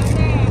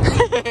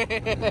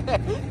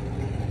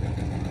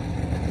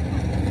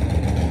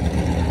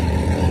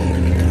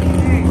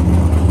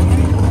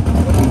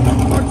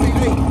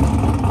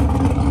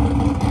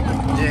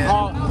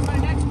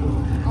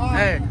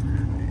 Hey,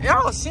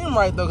 y'all don't seem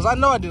right though, cause I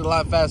know I did a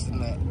lot faster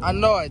than that. I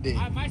know I did.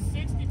 My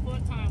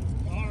 60-foot time was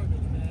garbage,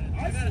 man.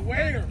 I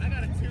swear. I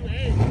got a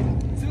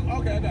 2.8.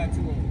 Okay, I got a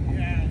 2.0.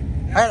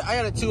 Yeah. I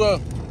got a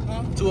 2.0.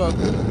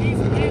 2.0. These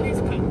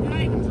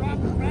not even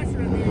dropping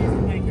pressure in these.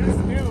 Like, they're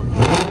still.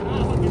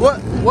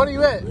 What are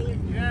you at?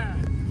 Yeah.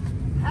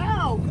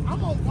 How?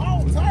 I'm on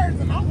all tires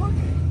and I'm working.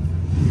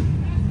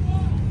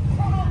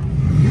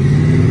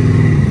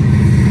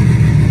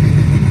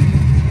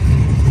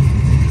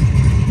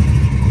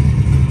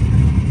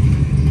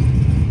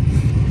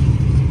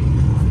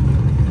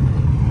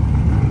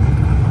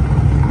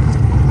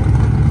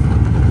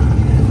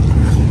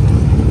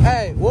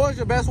 Hey, what was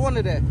your best one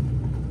today?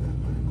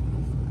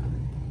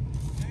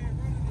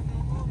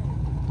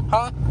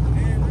 Huh?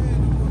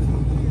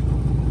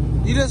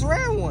 You just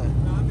ran one.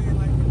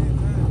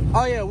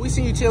 Oh yeah, we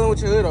seen you chilling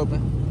with your hood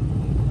open.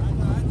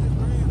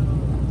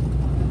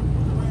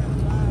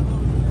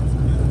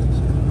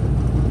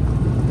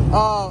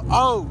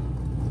 Oh.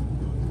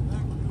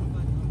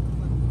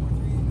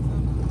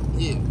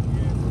 Yeah.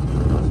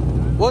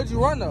 What'd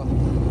you run though?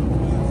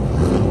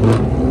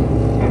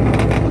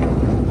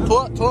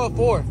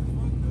 12.4.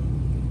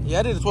 Yeah,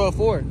 I did a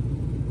 12.4.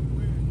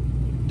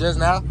 Just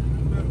now.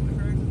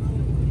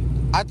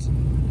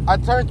 I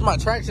turned my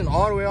traction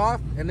all the way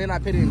off, and then I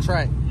put it in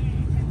track.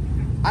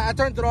 I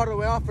turned it all the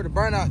way off for the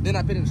burnout, then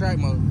I put it in track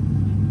mode.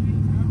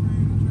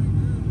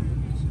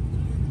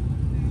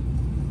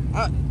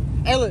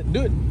 Hey, look,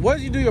 dude, what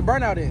did you do your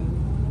burnout in?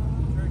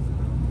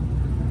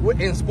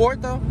 In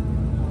sport, though?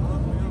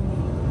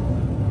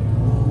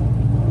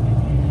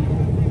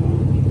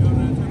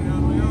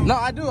 No,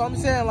 I do. I'm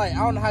saying, like, I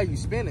don't know how you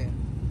spin it.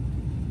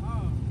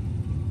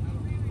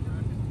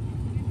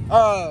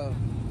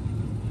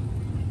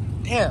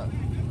 Damn.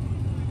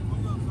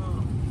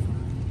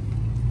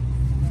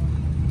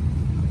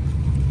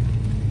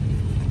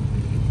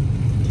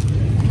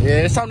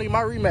 Yeah, it's time to get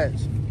my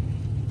rematch.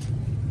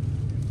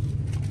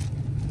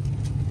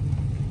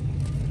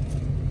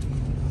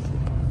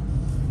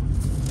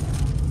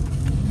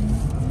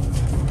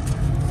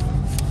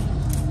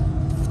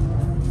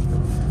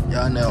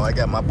 Y'all know I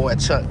got my boy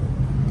Chuck.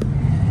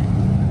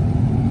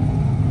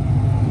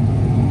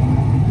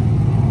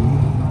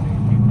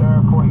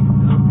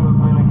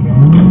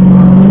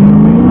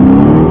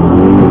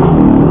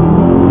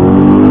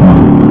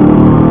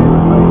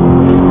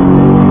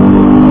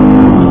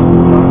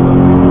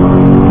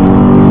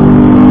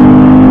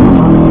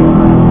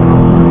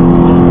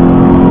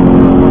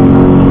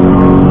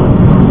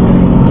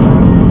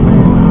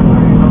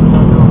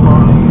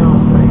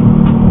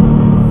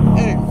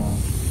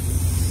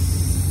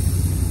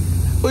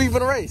 Who you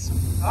finna race?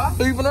 Huh?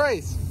 Who you finna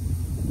race?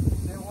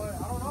 I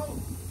don't know.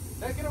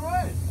 Take it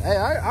away. Hey,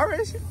 I'll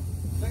race you.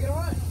 Take it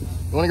away.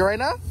 You wanna go right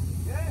now?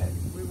 Yeah.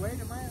 We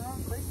waiting, man.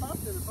 They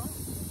stopped it or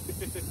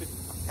something.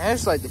 And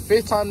it's like the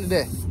 5th time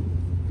today.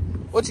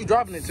 What you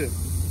dropping it to?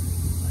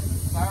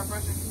 Tire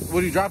pressure.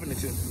 What are you dropping it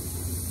to?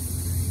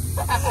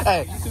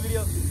 Hey. YouTube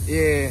video?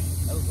 Yeah.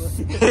 That was good.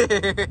 You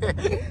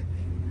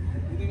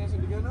think that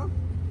should be good enough?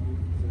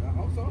 I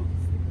hope so.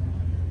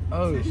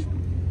 Oh, shit.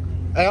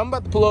 Hey, I'm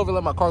about to pull over and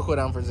let my car cool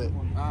down for a sec.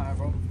 Alright,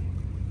 bro.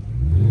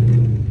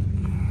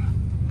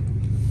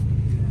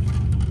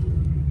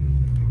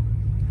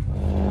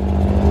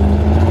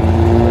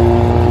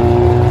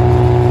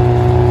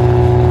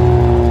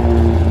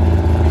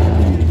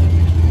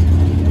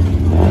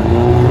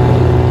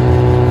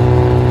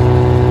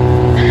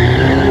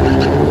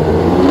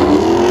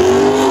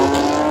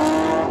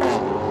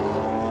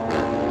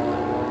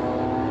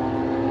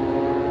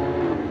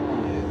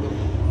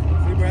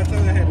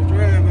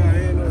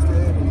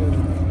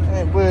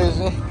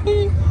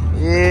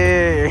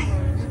 Yeah.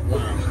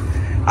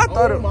 I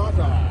thought Oh my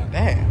God.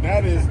 Damn.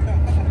 That is.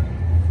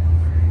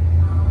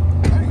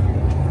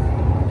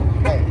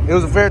 It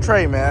was a fair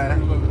trade,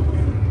 man.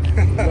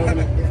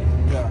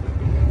 Yeah.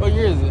 What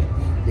year is it?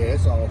 Yeah,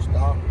 it's all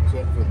stock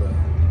except for the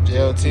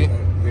JLT.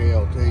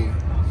 JLT.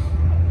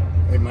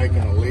 They're making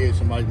a lid.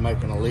 Somebody's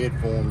making a lid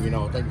for them. You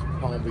know, I think it's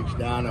Palm Beach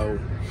Dyno,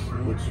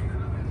 which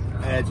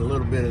adds a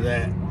little bit of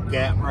that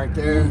gap right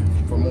there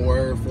for more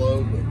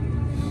airflow. But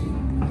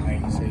I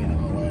ain't seeing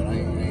all that. I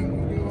ain't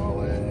gonna do all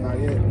that. Not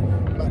yet.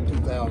 About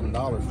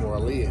 $2,000 for a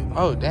lid.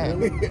 Oh,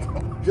 damn.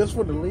 Just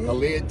for the lid? A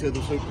lid to the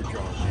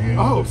supercharger. Yeah.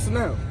 Oh,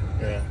 snap.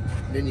 Yeah.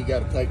 Then you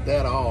got to take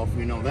that off.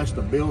 You know, that's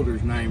the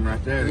builder's name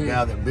right there, the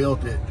guy that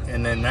built it.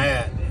 And then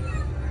that,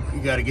 you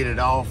got to get it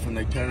off, and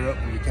they tear up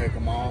and you take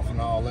them off and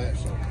all that.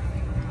 So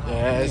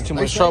Yeah, it's too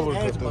they much say trouble. It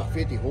adds about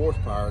 50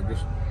 horsepower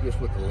just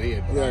with the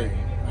lid. But Yeah.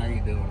 I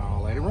ain't doing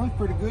all that. It runs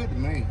pretty good to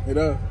me. It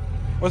does.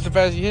 What's the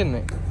fastest you hitting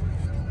it?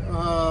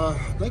 I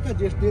think I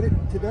just did it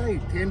today,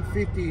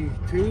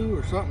 1052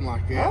 or something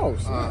like that. Oh,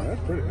 snap.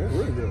 That's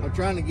really good. I'm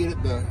trying to get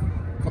it to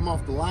come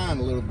off the line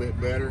a little bit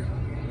better.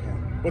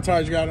 What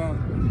tires you got on?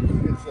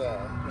 It's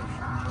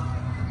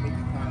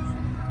Mickey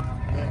Thompson.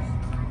 Yes.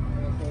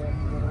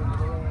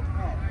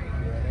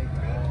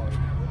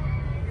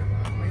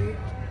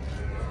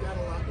 It's got a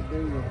lot to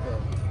do with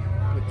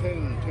the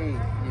tune too.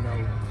 You know,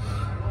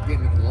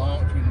 getting it to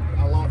launch. I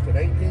launched at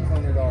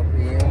 1800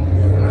 RPM.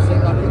 It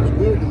seemed like it was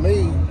good to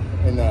me.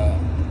 And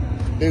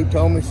dude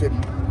told me, said,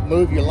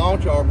 move your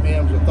launch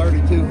RPMs to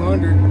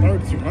 3200.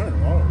 3200.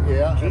 Oh,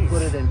 yeah, geez. and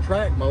put it in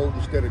track mode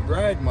instead of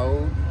drag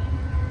mode.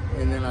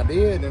 And then I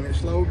did, and it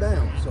slowed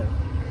down. So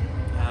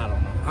I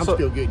don't know. I'm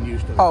still getting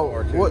used to the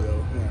car too, what?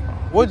 though.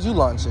 What'd you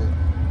launch it?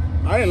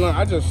 I didn't learn.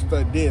 I just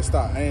did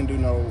stop. I didn't do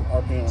no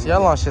RPM. See, I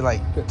launched it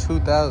like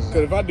 2000.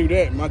 Because if I do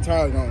that, my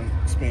tires gonna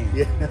spin.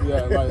 Yeah.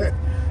 Yeah. Like.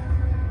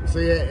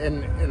 See,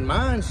 and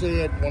mine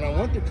said when I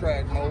went to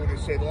track mode, it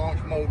said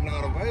launch mode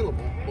not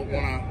available. But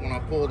when I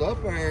pulled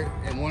up there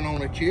and went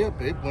on a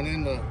chip, it went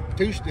in the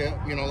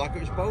 2-step, you know, like it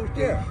was supposed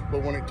to. Yeah.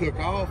 But when it took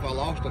off, I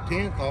lost a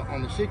 10th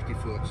on the 60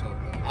 foot. So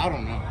I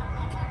don't know.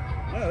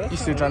 Yeah, You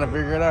still trying to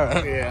figure it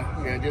out?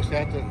 Yeah, just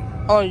have to.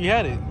 How long you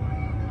had it?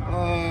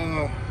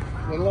 A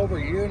little over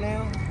a year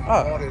now. Oh.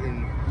 I bought it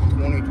in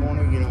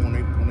 2020. You know, when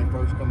they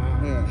first come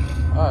out. Yeah.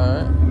 All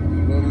right.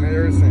 Living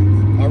there ever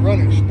since. I run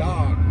it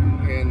stock,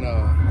 and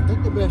I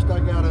think the best I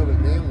got of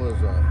it then was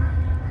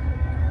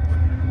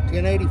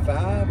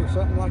 1085 or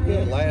something like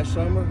that last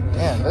summer.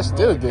 Man, that's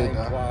still It good, came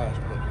though. twice,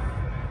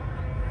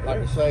 but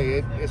like I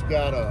say, it's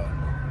got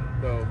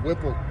the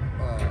Whipple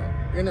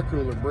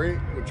intercooler brick,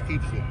 which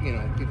keeps it, you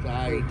know, keeps the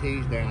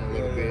IATs down a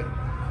little bit,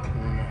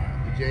 and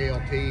the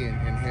JLT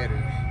and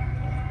headers.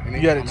 And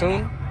You got it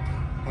tuned?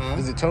 Huh?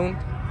 Is it tuned?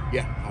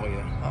 Yeah. Oh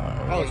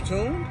yeah. Oh, it's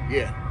tuned?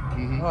 Yeah.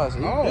 Mm-hmm. Oh, so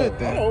you good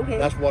then. Oh, okay.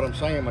 That's what I'm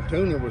saying. My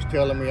tuner was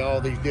telling me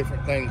all these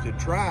different things to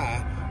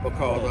try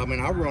because, I mean,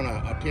 I run a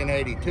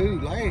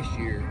 1082 last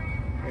year,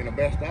 and the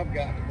best I've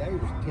got today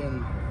was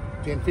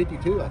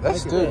 1052. I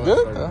That's think it still was.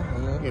 good, So, though.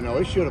 Yeah. you know,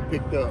 it should have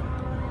picked up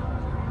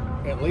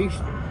at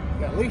least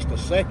a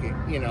second,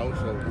 you know,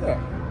 so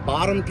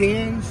bottom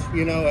 10s,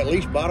 you know, at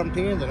least bottom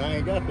 10s, and I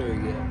ain't got there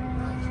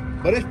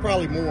yet. But it's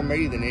probably more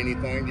me than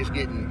anything, just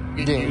getting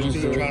used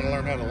to it, trying to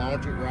learn how to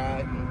launch it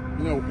right. And,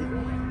 You know,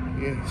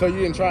 yeah. so you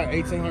didn't try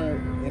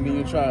 1800 and then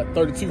you try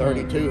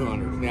 3200.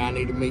 3200. Now I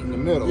need to meet in the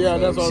middle. Yeah, So,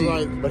 that's what I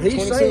was like. But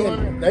he's saying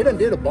 2200. they done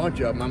did a bunch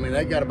of them. I mean,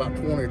 they got about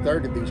 20 or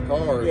 30 of these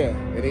cars. Yeah.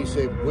 And he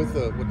said with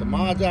the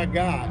mods I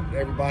got,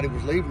 everybody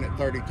was leaving at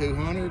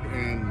 3200,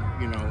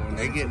 and you know, and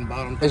they getting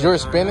bottom. Is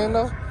yours spinning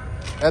though?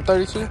 At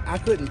 32? I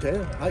couldn't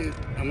tell. I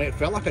mean, it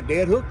felt like a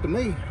dead hook to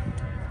me.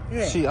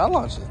 Yeah. Shit, I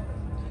launched it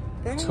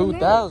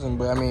 2000,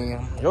 but I mean,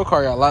 your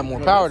car got a lot more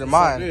power than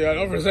mine. Yeah,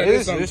 I was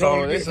It's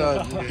saying it's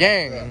a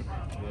gang.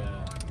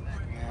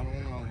 I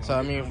don't know. So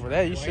I mean, for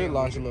that, you should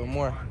launch a little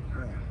more.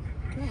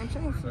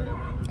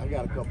 I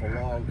got a couple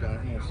logs I'm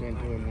gonna send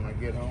to him when I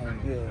get home.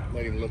 Yeah.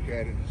 Let him look at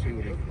it and see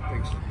what he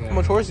thinks. How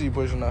much horses you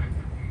pushing now?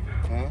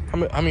 Huh?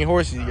 How many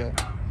horses you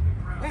got?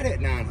 Right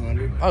at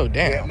 900. Oh Yeah, I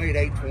damn! made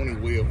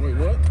 820 wheel. Wait,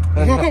 what?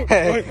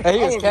 Hey,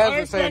 he was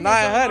casual saying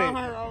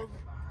 900.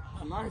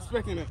 I'm not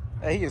expecting it.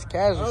 Hey, he is I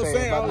casual was saying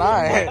saying about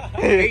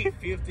 9.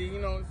 850,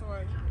 you know, it's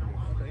like,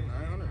 okay,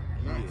 900.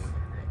 Nice.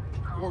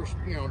 Of course,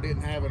 you know,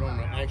 didn't have it on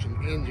the actual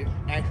engine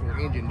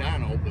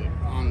dyno, but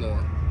on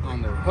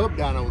the hub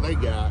dyno they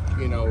got,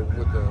 you know,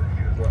 with the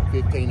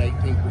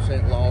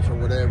 15-18% loss or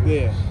whatever.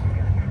 Yeah.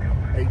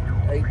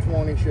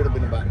 820 should have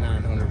been about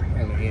 900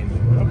 on the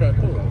engine. Okay,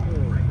 cool.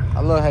 I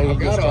love how I you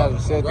just casual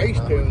got said a race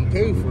that. tune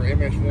too for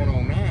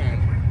MS109,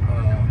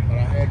 but I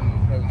hadn't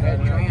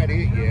tried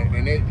it yet,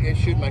 and it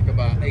should make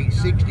about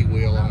 860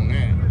 wheel on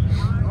that.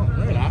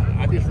 But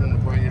I just want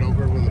to bring it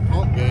over with a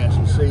pump gas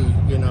and see,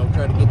 you know,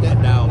 try to get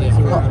that dialed in.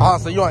 Oh,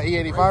 so you on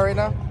E85 right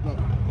now?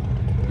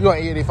 You on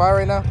E85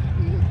 right now?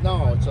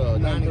 No, it's a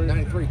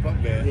 93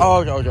 pump gas.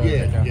 Oh, okay.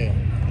 Yeah.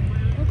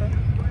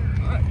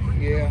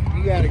 Yeah,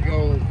 you got to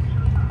go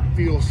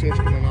fuel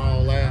system and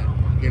all that,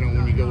 you know,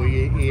 when you go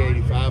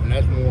E85, and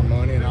that's more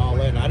money and all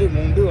that. And I didn't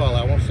want to do all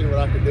that. I want to see what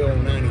I could do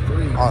on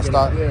 93. Oh,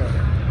 stop. Yeah.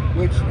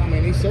 Which, I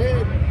mean, he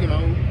said, you know,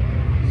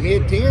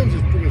 mid-10s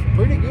is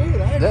pretty good,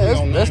 actually,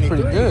 on 93. That's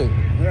pretty good.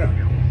 Yeah.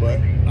 But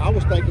I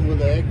was thinking with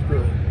the extra,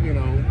 you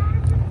know,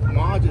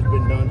 mods has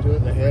been done to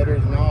it, the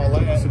headers and all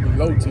that. It should be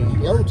low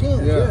 10. Low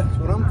 10s, yeah. That's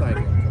what I'm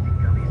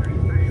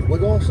thinking. We're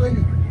going to see.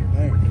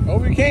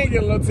 Hope you can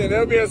get a low 10.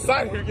 That'll be a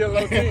sight if you get a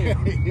low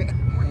 10. Yeah.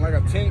 Like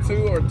a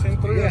 10-2 or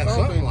 10-3 Yeah, or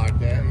something like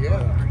that,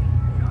 yeah.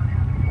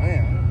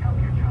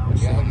 Man.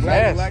 Yeah, I'm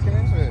glad you're lacking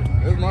into it.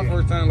 This is my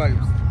first time, like,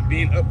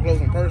 being up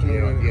close and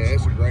personal with it. Yeah,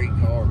 it's a great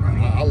car,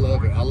 man. I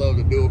love it. I love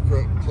the dual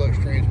clutch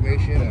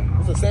transmission.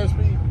 It's a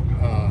 7-speed?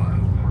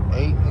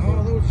 8.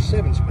 Oh, that was a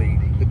 7-speed.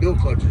 The dual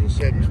clutch is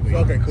a 7-speed.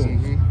 Okay, cool.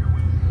 Yeah.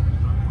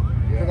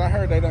 Because I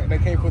heard they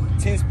can't put the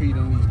 10-speed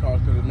in these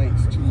cars because it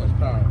makes too much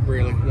power.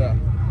 Really? Yeah.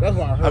 That's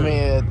what I heard. I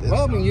mean,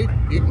 Well, I mean, you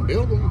can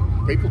build them.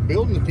 People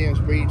building the 10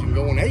 speeds and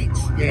going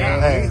 8s. You know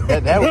what I hey, mean?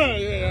 that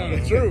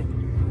yeah, true.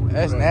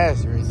 that's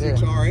nasty right there.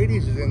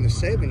 6R80s is in the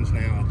 7s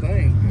now, I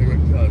think. There's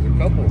a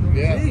couple.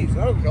 Yeah. Jeez, A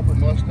couple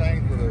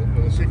Mustangs with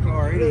a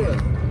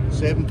 6R80.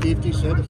 750, 7